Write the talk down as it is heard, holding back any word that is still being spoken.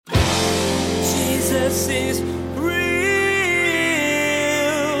Jesus is real.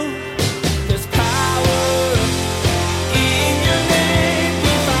 There's power in your name. We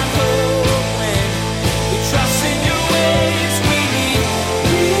find hope when we trust in your ways. We need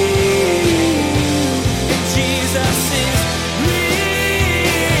you, and Jesus is real.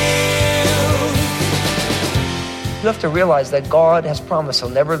 You have to realize that God has promised he'll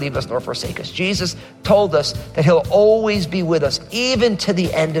never leave us nor forsake us. Jesus told us that he'll always be with us, even to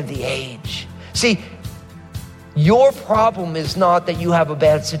the end of the age. See, your problem is not that you have a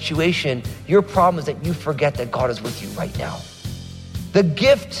bad situation. Your problem is that you forget that God is with you right now. The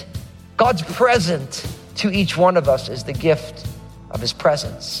gift, God's present to each one of us, is the gift of his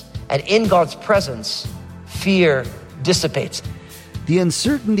presence. And in God's presence, fear dissipates. The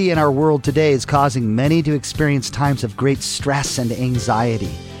uncertainty in our world today is causing many to experience times of great stress and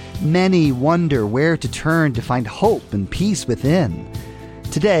anxiety. Many wonder where to turn to find hope and peace within.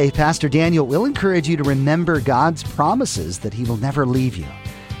 Today, Pastor Daniel will encourage you to remember God's promises that he will never leave you.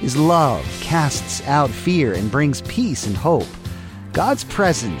 His love casts out fear and brings peace and hope. God's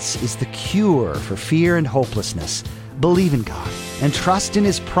presence is the cure for fear and hopelessness. Believe in God and trust in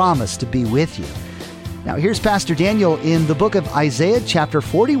his promise to be with you. Now, here's Pastor Daniel in the book of Isaiah chapter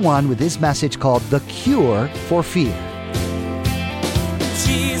 41 with his message called The Cure for Fear.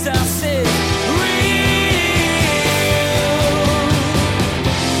 Jesus is real.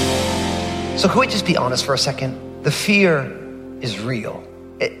 So can we just be honest for a second? The fear is real.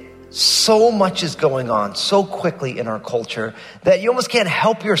 So much is going on so quickly in our culture that you almost can't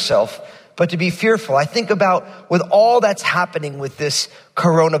help yourself but to be fearful. I think about with all that's happening with this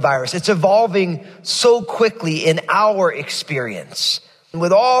coronavirus. It's evolving so quickly in our experience. And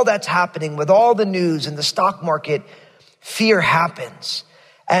with all that's happening, with all the news and the stock market, fear happens.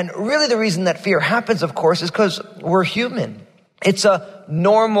 And really the reason that fear happens, of course, is because we're human. It's a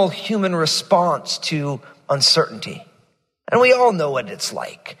normal human response to uncertainty. And we all know what it's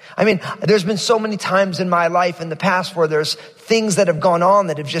like. I mean, there's been so many times in my life in the past where there's things that have gone on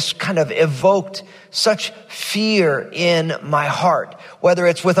that have just kind of evoked such fear in my heart. Whether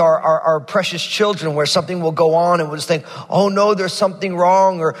it's with our precious children where something will go on and we'll just think, oh no, there's something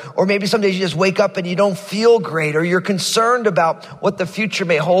wrong. Or maybe some days you just wake up and you don't feel great or you're concerned about what the future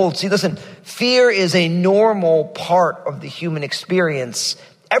may hold. See, listen, fear is a normal part of the human experience.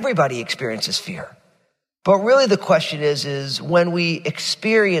 Everybody experiences fear. But really the question is when we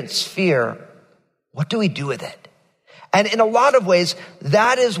experience fear, what do we do with it? And in a lot of ways,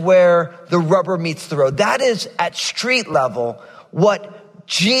 that is where the rubber meets the road. That is at street level what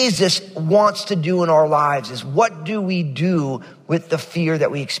Jesus wants to do in our lives is what do we do with the fear that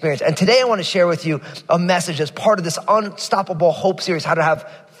we experience? And today I want to share with you a message as part of this Unstoppable Hope series, how to have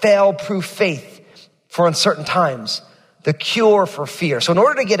fail-proof faith for uncertain times, the cure for fear. So in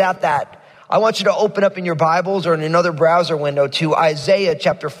order to get at that, I want you to open up in your Bibles or in another browser window to Isaiah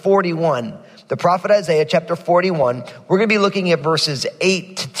chapter 41. The prophet Isaiah chapter 41. We're going to be looking at verses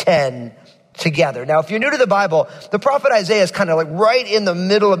 8 to 10 together. Now, if you're new to the Bible, the prophet Isaiah is kind of like right in the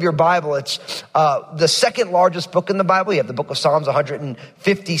middle of your Bible. It's the second largest book in the Bible. You have the book of Psalms,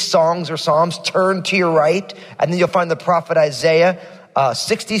 150 songs or psalms. Turn to your right, and then you'll find the prophet Isaiah,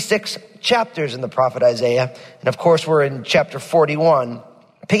 66 chapters in the prophet Isaiah. And of course, we're in chapter 41.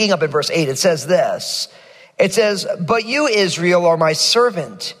 Picking up in verse 8, it says this. It says, "But you, Israel, are my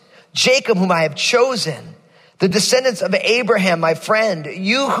servant, Jacob, whom I have chosen, the descendants of Abraham, my friend,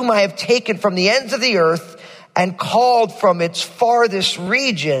 you whom I have taken from the ends of the earth and called from its farthest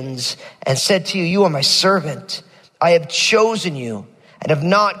regions and said to you, you are my servant. I have chosen you and have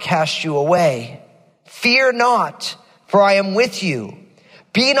not cast you away. Fear not, for I am with you.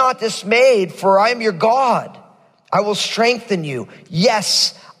 Be not dismayed, for I am your God. I will strengthen you.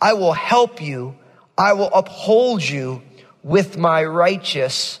 Yes, I will help you. I will uphold you with my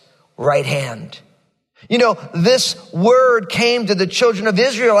righteous right hand." You know, this word came to the children of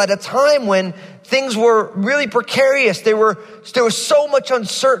Israel at a time when things were really precarious. There was so much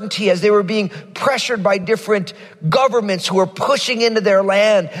uncertainty as they were being pressured by different governments who were pushing into their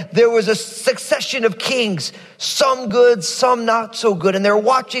land. There was a succession of kings, some good, some not so good, and they're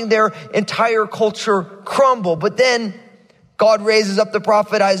watching their entire culture crumble. But then God raises up the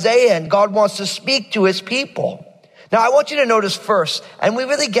prophet Isaiah, and God wants to speak to his people. Now, I want you to notice first, and we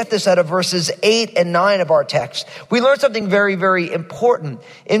really get this out of verses 8 and 9 of our text. We learn something very, very important.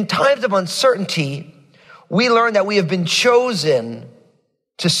 In times of uncertainty, we learn that we have been chosen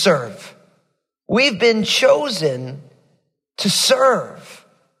to serve. We've been chosen to serve.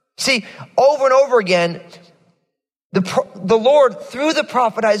 See, over and over again, The Lord, through the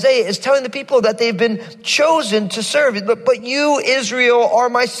prophet Isaiah, is telling the people that they've been chosen to serve. But you, Israel, are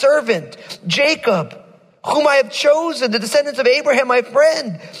my servant. Jacob, whom I have chosen, the descendants of Abraham, my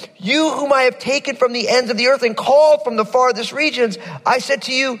friend. You whom I have taken from the ends of the earth and called from the farthest regions. I said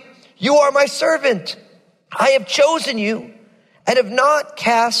to you, you are my servant. I have chosen you and have not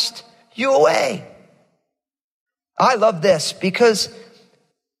cast you away. I love this because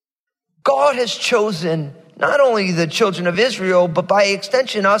God has chosen not only the children of Israel, but by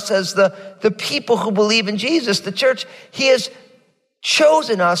extension us as the people who believe in Jesus, the church. He has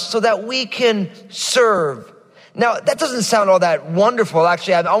chosen us so that we can serve. Now, that doesn't sound all that wonderful.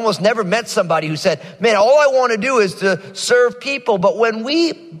 Actually, I've almost never met somebody who said, man, all I want to do is to serve people. But when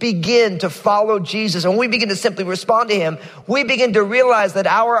we begin to follow Jesus and we begin to simply respond to him, we begin to realize that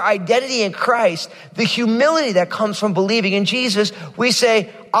our identity in Christ, the humility that comes from believing in Jesus, we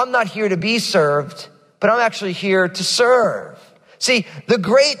say, I'm not here to be served, but I'm actually here to serve. See, the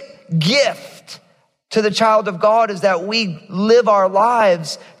great gift to the child of God is that we live our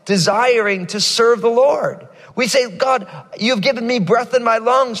lives desiring to serve the Lord. We say, God, you've given me breath in my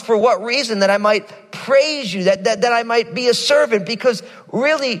lungs. For what reason? That I might praise you, that I might be a servant. Because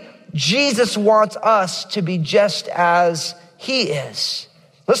really, Jesus wants us to be just as he is.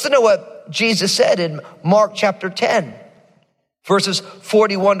 Listen to what Jesus said in Mark chapter 10, verses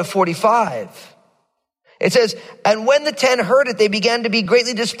 41 to 45. It says, and when the 10 heard it, they began to be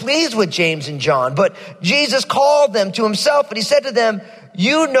greatly displeased with James and John. But Jesus called them to himself and he said to them,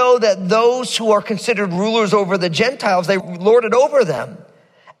 you know that those who are considered rulers over the Gentiles, they lord it over them,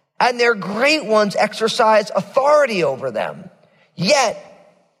 and their great ones exercise authority over them. Yet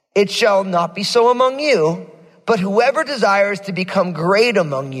it shall not be so among you, but whoever desires to become great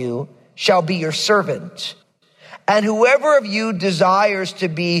among you shall be your servant. And whoever of you desires to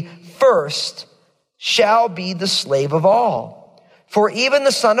be first shall be the slave of all. For even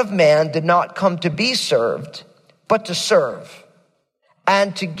the Son of Man did not come to be served, but to serve,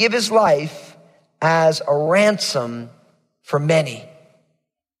 and to give his life as a ransom for many.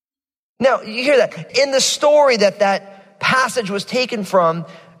 Now, you hear that. In the story that passage was taken from,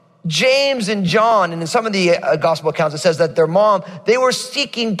 James and John, and in some of the gospel accounts, it says that their mom, they were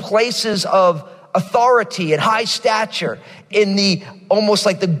seeking places of authority and high stature in the almost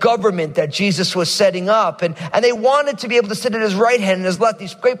like the government that Jesus was setting up. And they wanted to be able to sit at his right hand and his left,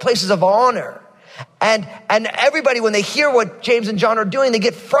 these great places of honor. And everybody, when they hear what James and John are doing, they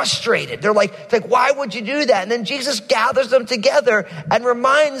get frustrated. They're like, why would you do that? And then Jesus gathers them together and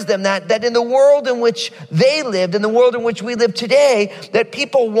reminds them that in the world in which they lived, in the world in which we live today, that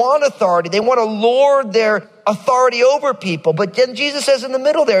people want authority. They want to lord their authority over people. But then Jesus says in the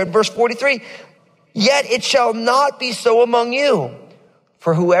middle there in verse 43, yet it shall not be so among you.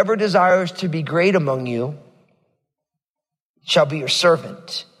 For whoever desires to be great among you shall be your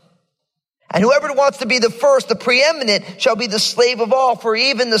servant. And whoever wants to be the first, the preeminent, shall be the slave of all. For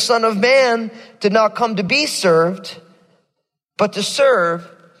even the Son of Man did not come to be served, but to serve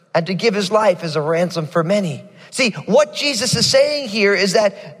and to give his life as a ransom for many. See, what Jesus is saying here is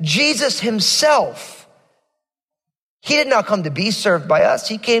that Jesus himself, he did not come to be served by us.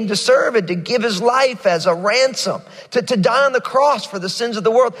 He came to serve and to give his life as a ransom, to die on the cross for the sins of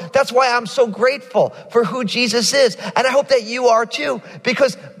the world. That's why I'm so grateful for who Jesus is. And I hope that you are too,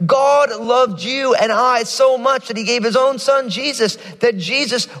 because God loved you and I so much that he gave his own son, Jesus, that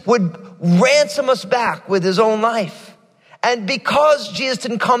Jesus would ransom us back with his own life. And because Jesus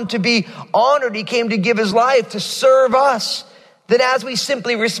didn't come to be honored, he came to give his life to serve us. That as we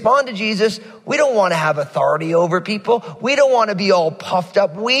simply respond to Jesus, we don't want to have authority over people. We don't want to be all puffed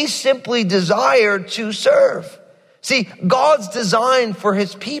up. We simply desire to serve. See, God's design for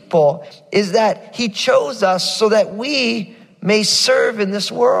his people is that he chose us so that we may serve in this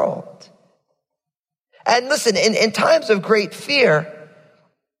world. And listen, in times of great fear,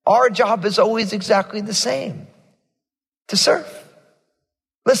 our job is always exactly the same: to serve.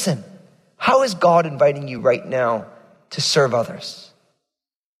 Listen, how is God inviting you right now to serve others?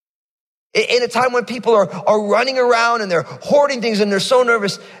 In a time when people are running around and they're hoarding things and they're so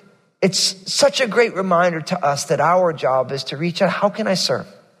nervous, it's such a great reminder to us that our job is to reach out. How can I serve?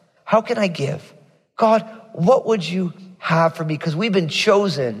 How can I give? God, what would you have for me? Because we've been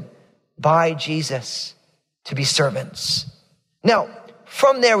chosen by Jesus to be servants. Now,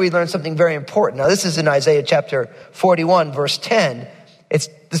 from there we learn something very important. Now, this is in Isaiah chapter 41, verse 10.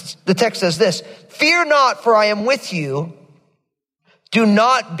 The text says this: fear not, for I am with you. Do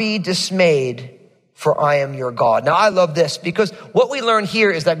not be dismayed, for I am your God. Now, I love this because what we learn here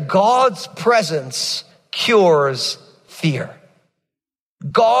is that God's presence cures fear.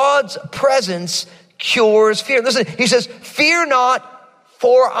 God's presence cures fear. Listen, he says, fear not,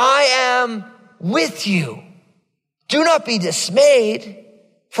 for I am with you. Do not be dismayed,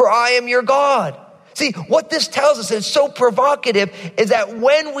 for I am your God. See, what this tells us is so provocative is that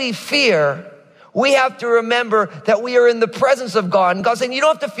when we fear, we have to remember that we are in the presence of God. And God's saying, you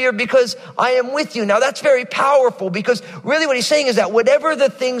don't have to fear because I am with you. Now that's very powerful, because really what he's saying is that whatever the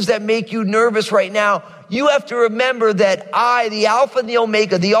things that make you nervous right now, you have to remember that I, the Alpha and the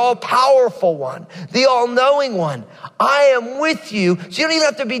Omega, the all-powerful one, the all-knowing one, I am with you. So you don't even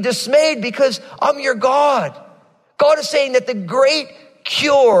have to be dismayed because I'm your God. God is saying that the great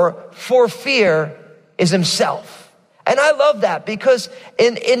cure for fear is himself. And I love that, because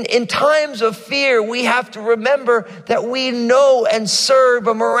in times of fear, we have to remember that we know and serve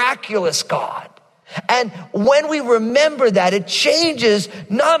a miraculous God. And when we remember that, it changes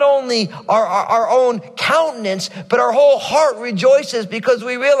not only our own countenance, but our whole heart rejoices, because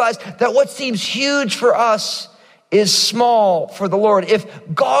we realize that what seems huge for us is small for the Lord. If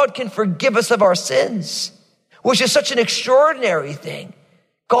God can forgive us of our sins, which is such an extraordinary thing,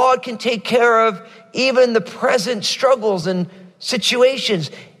 God can take care of even the present struggles and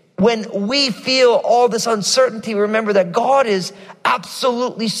situations. When we feel all this uncertainty, remember that God is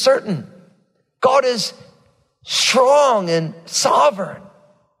absolutely certain. God is strong and sovereign.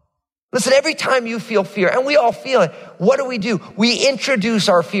 Listen, every time you feel fear, and we all feel it, what do? We introduce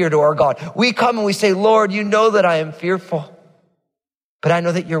our fear to our God. We come and we say, Lord, you know that I am fearful, but I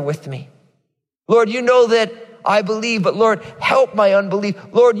know that you're with me. Lord, you know that I believe, but Lord, help my unbelief.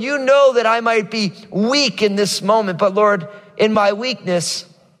 Lord, you know that I might be weak in this moment, but Lord, in my weakness,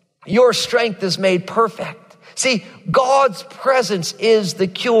 your strength is made perfect. See, God's presence is the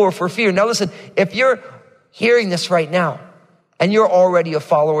cure for fear. Now listen, if you're hearing this right now and you're already a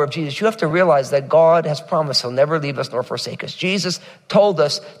follower of Jesus, you have to realize that God has promised he'll never leave us nor forsake us. Jesus told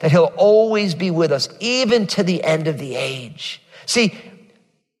us that he'll always be with us, even to the end of the age. See,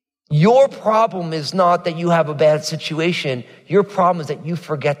 your problem is not that you have a bad situation. Your problem is that you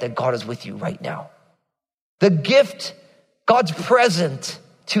forget that God is with you right now. The gift, God's present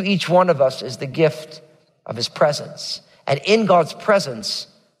to each one of us, is the gift of his presence. And in God's presence,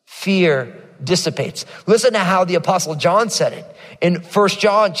 fear dissipates. Listen to how the Apostle John said it in 1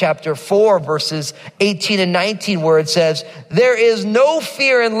 John chapter 4, verses 18 and 19, where it says, there is no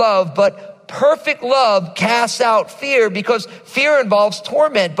fear in love, but perfect love casts out fear, because fear involves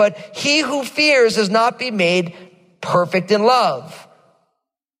torment, but he who fears has not been made perfect in love.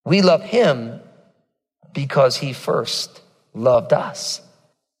 We love him because he first loved us.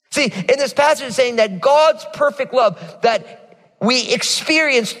 See, in this passage it's saying that God's perfect love that we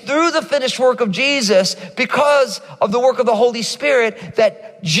experience through the finished work of Jesus, because of the work of the Holy Spirit,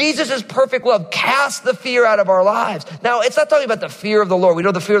 that Jesus' perfect love casts the fear out of our lives. Now, it's not talking about the fear of the Lord. We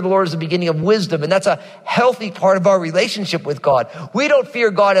know the fear of the Lord is the beginning of wisdom, and that's a healthy part of our relationship with God. We don't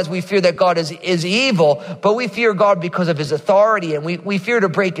fear God as we fear that God is evil, but we fear God because of his authority, and we fear to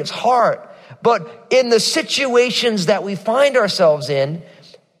break his heart. But in the situations that we find ourselves in,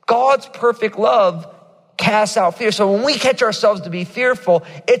 God's perfect love casts out fear. So when we catch ourselves to be fearful,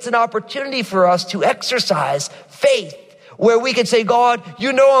 it's an opportunity for us to exercise faith, where we can say, God,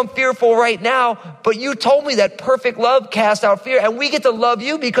 you know I'm fearful right now, but you told me that perfect love casts out fear, and we get to love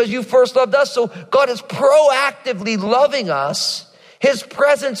you because you first loved us. So God is proactively loving us. His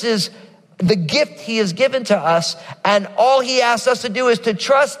presence is the gift he has given to us, and all he asks us to do is to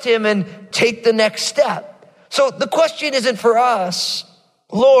trust him and take the next step. So the question isn't for us,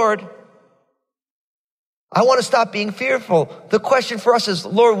 Lord, I want to stop being fearful. The question for us is,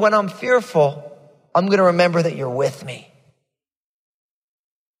 Lord, when I'm fearful, I'm going to remember that you're with me.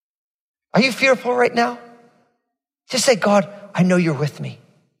 Are you fearful right now? Just say, God, I know you're with me.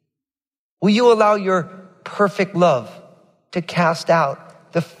 Will you allow your perfect love to cast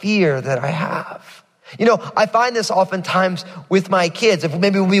out the fear that I have? You know, I find this oftentimes with my kids. If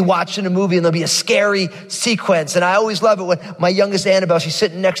maybe we'll be watching a movie and there'll be a scary sequence. And I always love it when my youngest Annabelle, she's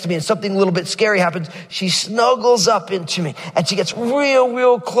sitting next to me and something a little bit scary happens. She snuggles up into me and she gets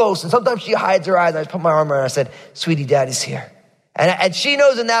real close. And sometimes she hides her eyes. And I just put my arm around her and I said, sweetie, daddy's here. And she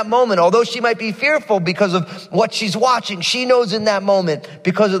knows in that moment, although she might be fearful because of what she's watching, she knows in that moment,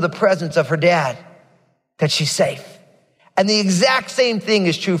 because of the presence of her dad, that she's safe. And the exact same thing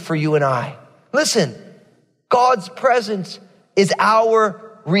is true for you and I. Listen, God's presence is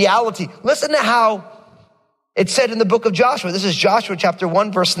our reality. Listen to how it's said in the book of Joshua. This is Joshua chapter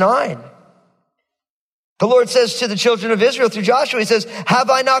 1, verse 9. The Lord says to the children of Israel through Joshua, he says, have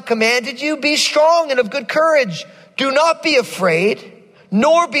I not commanded you? Be strong and of good courage. Do not be afraid,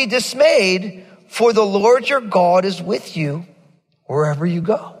 nor be dismayed, for the Lord your God is with you wherever you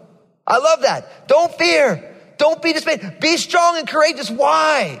go. I love that. Don't fear. Don't be dismayed. Be strong and courageous.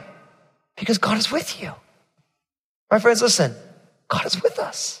 Why? Because God is with you. My friends, listen. God is with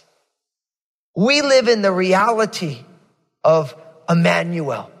us. We live in the reality of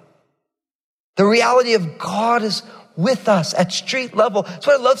Emmanuel. The reality of God is with us at street level. That's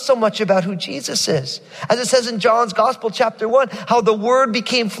what I love so much about who Jesus is. As it says in John's Gospel, chapter 1, how the Word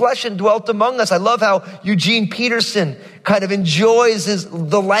became flesh and dwelt among us. I love how Eugene Peterson kind of enjoys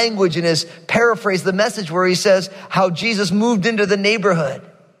the language in his paraphrase, the message, where he says how Jesus moved into the neighborhood.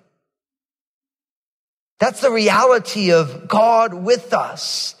 That's the reality of God with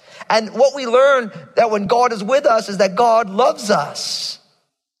us. And what we learn that when God is with us is that God loves us.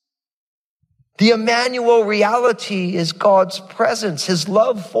 The Emmanuel reality is God's presence, his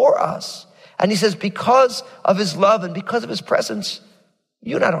love for us. And he says, because of his love and because of his presence,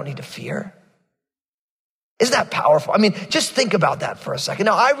 you and I don't need to fear. Isn't that powerful? I mean, just think about that for a second.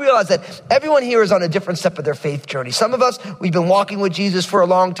 Now, I realize that everyone here is on a different step of their faith journey. Some of us, we've been walking with Jesus for a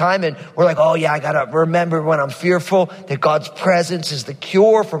long time, and we're like, oh yeah, I gotta remember when I'm fearful that God's presence is the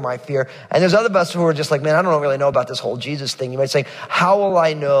cure for my fear. And there's other of us who are just like, man, I don't really know about this whole Jesus thing. You might say, how will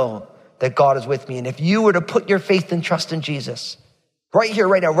I know that God is with me? And if you were to put your faith and trust in Jesus, right here,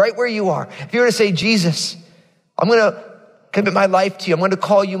 right now, right where you are, if you were to say, Jesus, I'm going to commit my life to you. I'm going to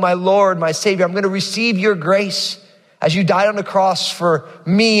call you my Lord, my Savior. I'm going to receive your grace as you died on the cross for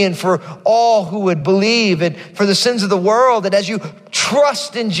me and for all who would believe and for the sins of the world. And as you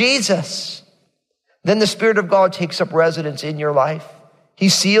trust in Jesus, then the Spirit of God takes up residence in your life. He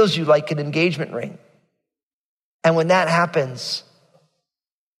seals you like an engagement ring. And when that happens,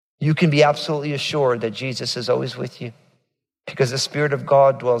 you can be absolutely assured that Jesus is always with you because the Spirit of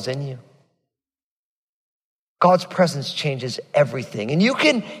God dwells in you. God's presence changes everything. And you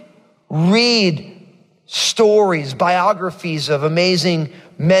can read stories, biographies of amazing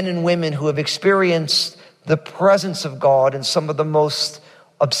men and women who have experienced the presence of God in some of the most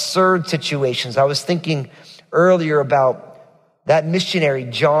absurd situations. I was thinking earlier about that missionary,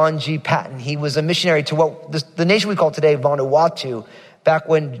 John G. Paton. He was a missionary to what the nation we call today Vanuatu. Back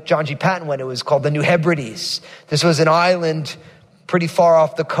when John G. Paton went, it was called the New Hebrides. This was an island pretty far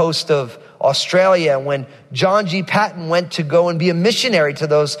off the coast of Australia. And when John G. Paton went to go and be a missionary to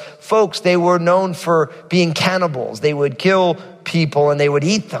those folks, they were known for being cannibals. They would kill people and they would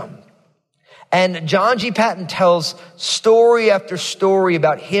eat them. And John G. Paton tells story after story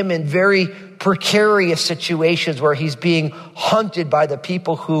about him in very precarious situations where he's being hunted by the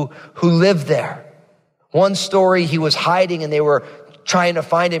people who live there. One story, he was hiding and they were trying to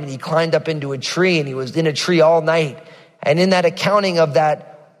find him, and he climbed up into a tree, and he was in a tree all night. And in that accounting of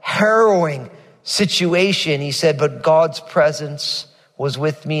that harrowing situation, he said, but God's presence was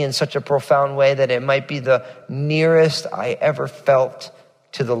with me in such a profound way that it might be the nearest I ever felt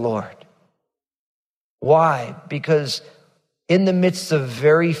to the Lord. Why? Because in the midst of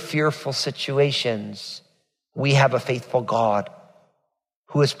very fearful situations, we have a faithful God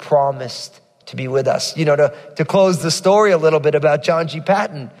who has promised to be with us. You know, to close the story a little bit about John G.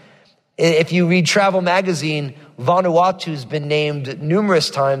 Paton, if you read Travel Magazine, Vanuatu's been named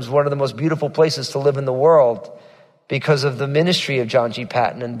numerous times one of the most beautiful places to live in the world because of the ministry of John G.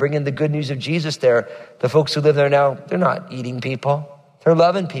 Paton and bringing the good news of Jesus there. The folks who live there now, they're not eating people. They're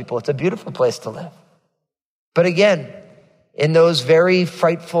loving people. It's a beautiful place to live. But again, in those very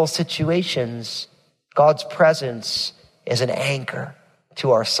frightful situations, God's presence is an anchor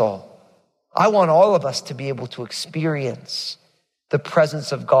to our soul. I want all of us to be able to experience the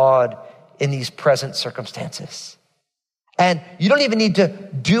presence of God in these present circumstances. And you don't even need to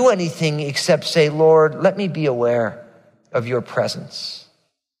do anything except say, Lord, let me be aware of your presence.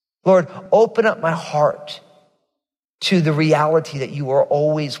 Lord, open up my heart to the reality that you are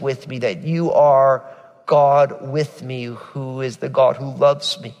always with me, that you are God with me, who is the God who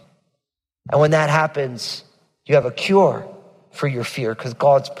loves me. And when that happens, you have a cure for your fear because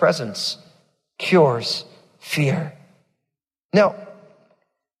God's presence cures fear. Now,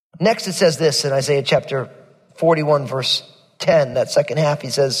 next it says this in Isaiah chapter 41, verse 10, that second half, he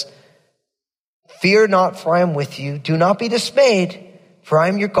says, fear not, for I am with you. Do not be dismayed, for I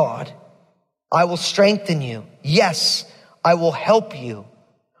am your God. I will strengthen you. Yes, I will help you.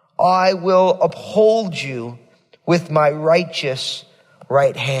 I will uphold you with my righteous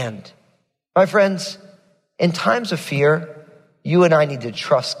right hand. My friends, in times of fear, you and I need to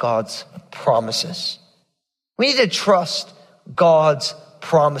trust God's promises. We need to trust God's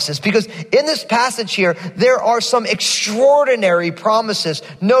promises because in this passage here, there are some extraordinary promises.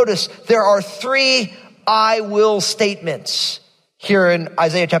 Notice there are 3 I will statements here in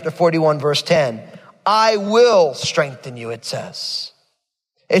Isaiah chapter 41, verse 10. I will strengthen you, it says.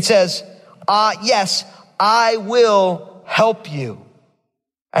 It says, yes, I will help you.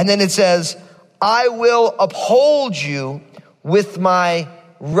 And then it says, I will uphold you with my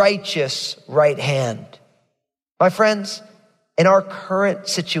righteous right hand. My friends, in our current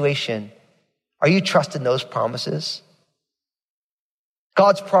situation, are you trusting those promises?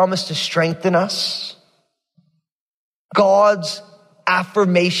 God's promise to strengthen us. God's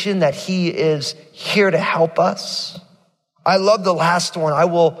affirmation that he is here to help us. I love the last one. I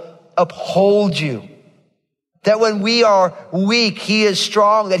will uphold you. That when we are weak, he is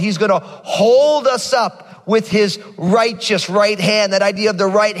strong, that he's going to hold us up with his righteous right hand. That idea of the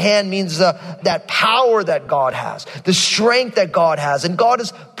right hand means that power that God has, the strength that God has. And God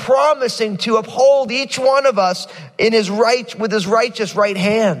is promising to uphold each one of us with his righteous right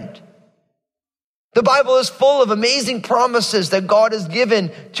hand. The Bible is full of amazing promises that God has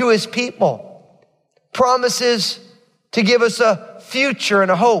given to his people. Promises to give us a future and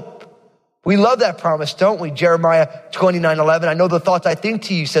a hope. We love that promise, don't we? Jeremiah 29:11. I know the thoughts I think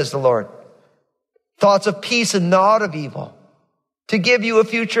to you, says the Lord. Thoughts of peace and not of evil, to give you a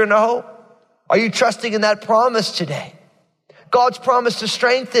future and a hope. Are you trusting in that promise today? God's promise to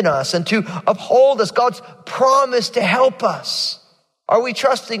strengthen us and to uphold us. God's promise to help us. Are we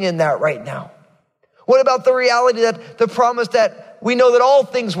trusting in that right now? What about the reality that the promise that we know that all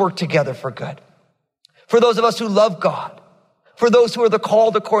things work together for good? For those of us who love God, for those who are the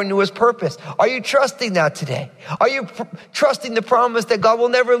called according to his purpose. Are you trusting that today? Are you trusting the promise that God will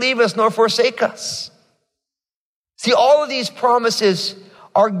never leave us nor forsake us? See, all of these promises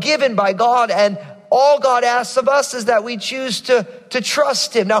are given by God, and all God asks of us is that we choose to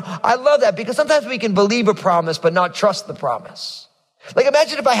trust him. Now, I love that because sometimes we can believe a promise but not trust the promise. Like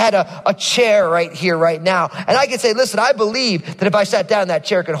imagine if I had a chair right here, right now, and I could say, listen, I believe that if I sat down, that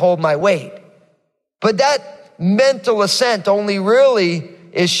chair could hold my weight. But that mental assent only really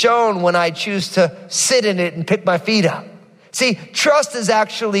is shown when I choose to sit in it and pick my feet up. See, trust is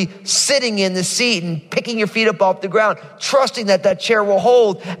actually sitting in the seat and picking your feet up off the ground, trusting that that chair will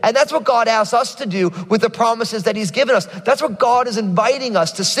hold. And that's what God asks us to do with the promises that he's given us. That's what God is inviting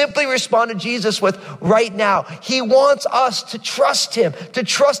us to simply respond to Jesus with right now. He wants us to trust him, to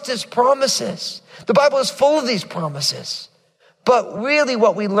trust his promises. The Bible is full of these promises. But really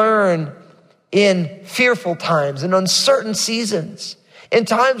what we learn in fearful times, in uncertain seasons, in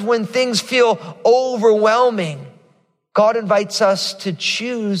times when things feel overwhelming, God invites us to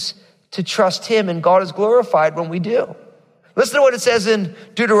choose to trust him, and God is glorified when we do. Listen to what it says in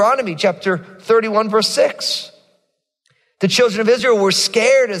Deuteronomy chapter 31, verse 6. The children of Israel were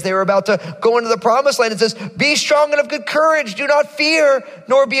scared as they were about to go into the promised land. It says, be strong and of good courage. Do not fear,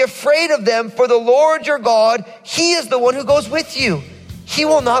 nor be afraid of them, for the Lord your God, he is the one who goes with you. He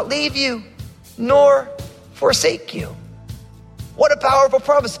will not leave you nor forsake you. What a powerful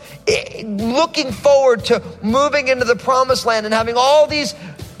promise. Looking forward to moving into the promised land and having all these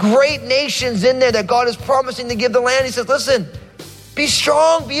great nations in there that God is promising to give the land. He says, listen, be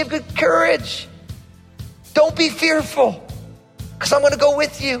strong, be of good courage. Don't be fearful, because I'm going to go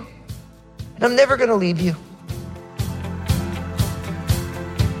with you and I'm never going to leave you.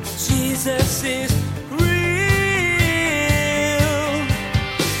 Jesus is real.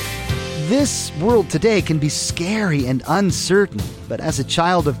 This world today can be scary and uncertain, but as a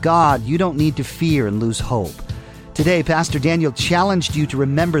child of God, you don't need to fear and lose hope. Today, Pastor Daniel challenged you to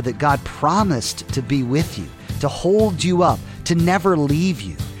remember that God promised to be with you, to hold you up, to never leave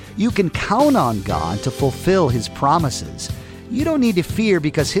you. You can count on God to fulfill his promises. You don't need to fear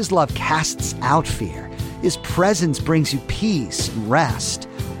because his love casts out fear. His presence brings you peace and rest.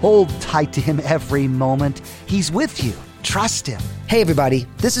 Hold tight to him every moment. He's with you. Trust him. Hey everybody,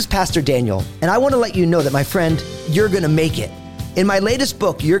 this is Pastor Daniel, and I want to let you know that, my friend, you're going to make it. In my latest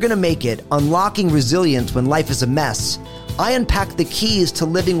book, You're Gonna Make It, Unlocking Resilience When Life is a Mess, I unpack the keys to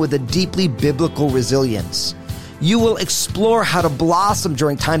living with a deeply biblical resilience. You will explore how to blossom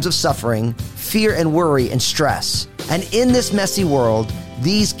during times of suffering, fear and worry and stress. And in this messy world,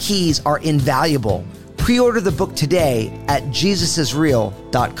 these keys are invaluable. Pre-order the book today at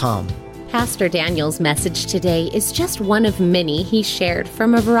JesusIsReal.com. Pastor Daniel's message today is just one of many he shared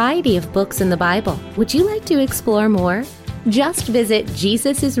from a variety of books in the Bible. Would you like to explore more? Just visit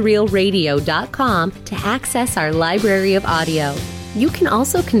JesusIsRealRadio.com to access our library of audio. You can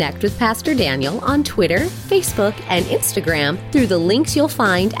also connect with Pastor Daniel on Twitter, Facebook, and Instagram through the links you'll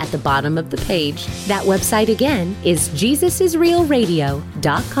find at the bottom of the page. That website again is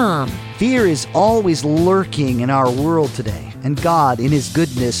JesusIsRealRadio.com. Fear is always lurking in our world today, and God, in his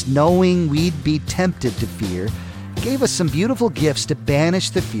goodness, knowing we'd be tempted to fear, gave us some beautiful gifts to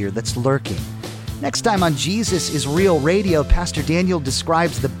banish the fear that's lurking. Next time on Jesus is Real Radio, Pastor Daniel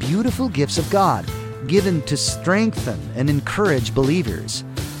describes the beautiful gifts of God given to strengthen and encourage believers.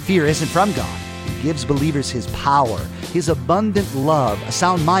 Fear isn't from God. He gives believers His power, His abundant love, a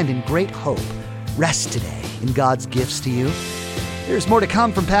sound mind, and great hope. Rest today in God's gifts to you. There's more to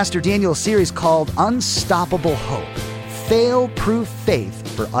come from Pastor Daniel's series called Unstoppable Hope, Fail-Proof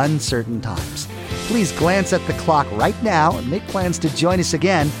Faith for Uncertain Times. Please glance at the clock right now and make plans to join us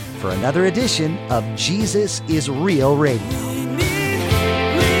again for another edition of Jesus is Real Radio.